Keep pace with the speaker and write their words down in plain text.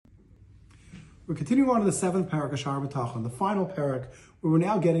We're continuing on to the 7th parak of Shiur B'tachon, the final parak, where we're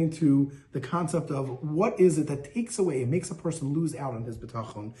now getting to the concept of what is it that takes away and makes a person lose out on his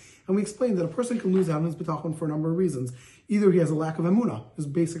b'tachon. And we explained that a person can lose out on his b'tachon for a number of reasons. Either he has a lack of emunah, his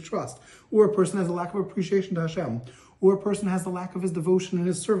basic trust, or a person has a lack of appreciation to Hashem, or a person has the lack of his devotion and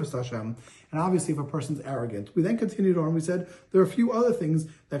his service to Hashem. And obviously if a person's arrogant. We then continued on, we said there are a few other things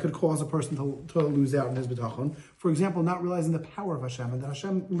that could cause a person to lose out in his b'tachon. For example, not realizing the power of Hashem, and that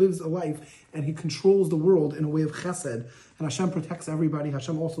Hashem lives a life and he controls the world in a way of chesed, and Hashem protects everybody.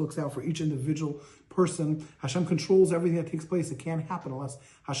 Hashem also looks out for each individual person. Hashem controls everything that takes place. It can't happen unless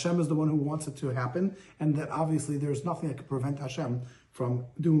Hashem is the one who wants it to happen, and that obviously there's nothing that could prevent Hashem from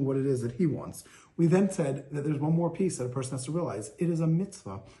doing what it is that he wants. We then said that there's one more piece that a person has to realize. It is a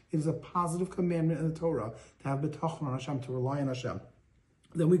mitzvah. It is a positive commandment in the Torah to have b'tachon on Hashem, to rely on Hashem.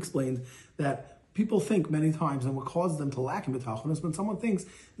 Then we explained that people think many times, and what causes them to lack in b'tachon is when someone thinks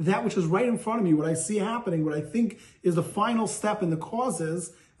that which is right in front of me, what I see happening, what I think is the final step in the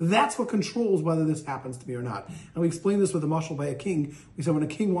causes, that's what controls whether this happens to me or not. And we explained this with a mashal by a king. We said when a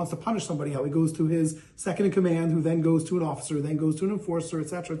king wants to punish somebody, how he goes to his second in command, who then goes to an officer, then goes to an enforcer,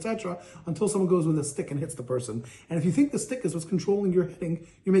 etc., until someone goes with a stick and hits the person. And if you think the stick is what's controlling your hitting,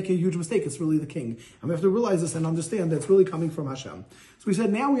 you're making a huge mistake. It's really the king. And we have to realize this and understand that it's really coming from Hashem. So we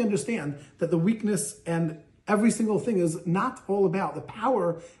said now we understand that the weakness and every single thing is not all about the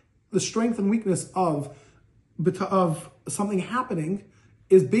power, the strength and weakness of something happening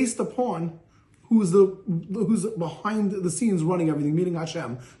is based upon who's behind the scenes running everything, meaning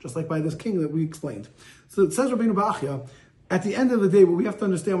Hashem, just like by this king that we explained. So it says Rabbeinu Bachya, at the end of the day, what we have to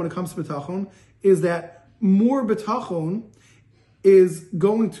understand when it comes to b'tachon is that more b'tachon is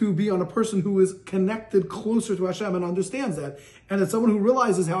going to be on a person who is connected closer to Hashem and understands that. And it's someone who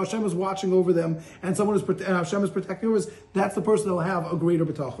realizes how Hashem is watching over them and Hashem is protecting over us. That's the person that will have a greater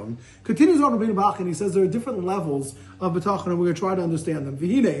b'tachon. Continues on Rabbeinu Bachya, and he says there are different levels of b'tachon, and we're going to try to understand them.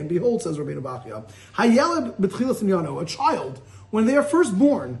 V'hine, and behold, says Rabbeinu Bachya, hayeled b'tchilas inyano, a child, when they are first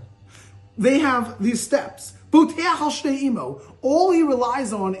born, they have these steps. All he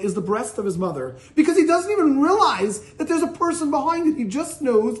relies on is the breast of his mother, because he doesn't even realize that there's a person behind it. He just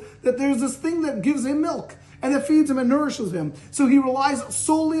knows that there's this thing that gives him milk and that feeds him and nourishes him. So he relies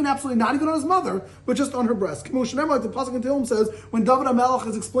solely and absolutely not even on his mother, but just on her breast. Like the pasuk in Tehillim says, when David HaMelech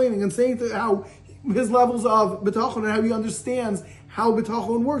is explaining and saying how his levels of b'tachon and how he understands how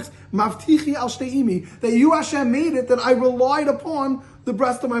b'tachon works, Mavtichi al shtei imi, that you Hashem made it that I relied upon the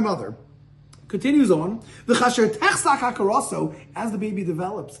breast of my mother. Continues on, as the baby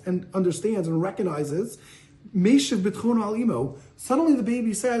develops and understands and recognizes, suddenly the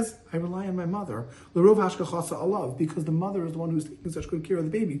baby says, I rely on my mother, because the mother is the one who's taking such good care of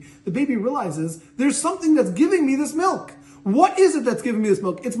the baby. The baby realizes, there's something that's giving me this milk. What is it that's giving me this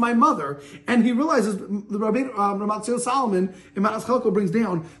milk? It's my mother. And he realizes, the Ramat Solomon in Matas Chalko brings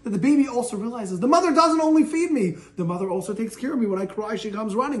down, that the baby also realizes, the mother doesn't only feed me, the mother also takes care of me. When I cry, she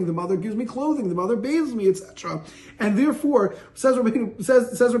comes running. The mother gives me clothing. The mother bathes me, etc. And therefore, says Rabbeinu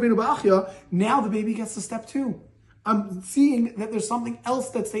Bachya, now the baby gets to step 2. I'm seeing that there's something else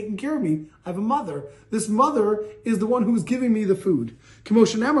that's taking care of me. I have a mother. This mother is the one who's giving me the food.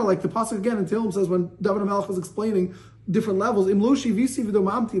 K'moshe, like the pasuk again in Tehillim says when David HaMelech was explaining different levels, if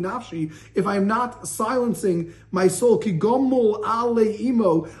I am not silencing my soul, like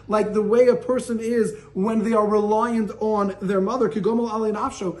the way a person is when they are reliant on their mother,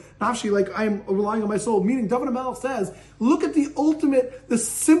 like I am relying on my soul, meaning David HaMelech says, look at the ultimate, the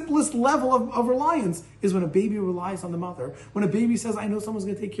simplest level of reliance is when a baby relies on the mother. When a baby says, I know someone's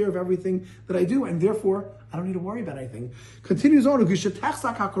going to take care of everything that I do, and therefore I don't need to worry about anything. Continues on,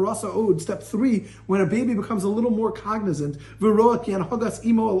 step 3, when a baby becomes a little more cognizant, and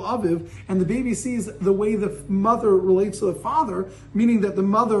the baby sees the way the mother relates to the father, meaning that the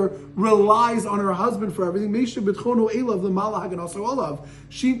mother relies on her husband for everything.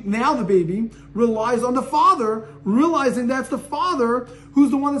 Now the baby relies on the father, realizing that's the father who's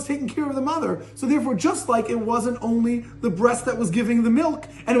the one that's taking care of the mother. So therefore, just like it wasn't only the breast that was giving the milk,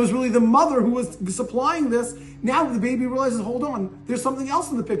 and it was really the mother who was supplying this, now the baby realizes, hold on, there's something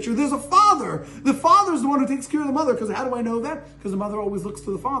else in the picture. There's a father. The father is the one who takes care of the mother. Because how do I know that? Because the mother always looks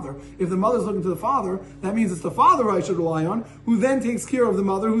to the father. If the mother's looking to the father, that means it's the father I should rely on, who then takes care of the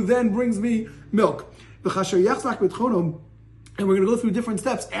mother, who then brings me milk. And we're going to go through different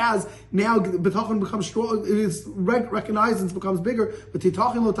steps as now bitachon becomes strong, is recognized and becomes bigger. And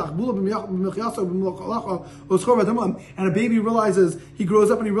a baby realizes, he grows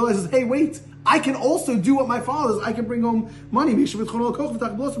up and he realizes, hey, wait, I can also do what my father is. I can bring home money. He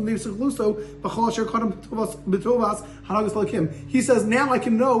says, now I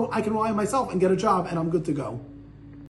can rely on myself and get a job and I'm good to go.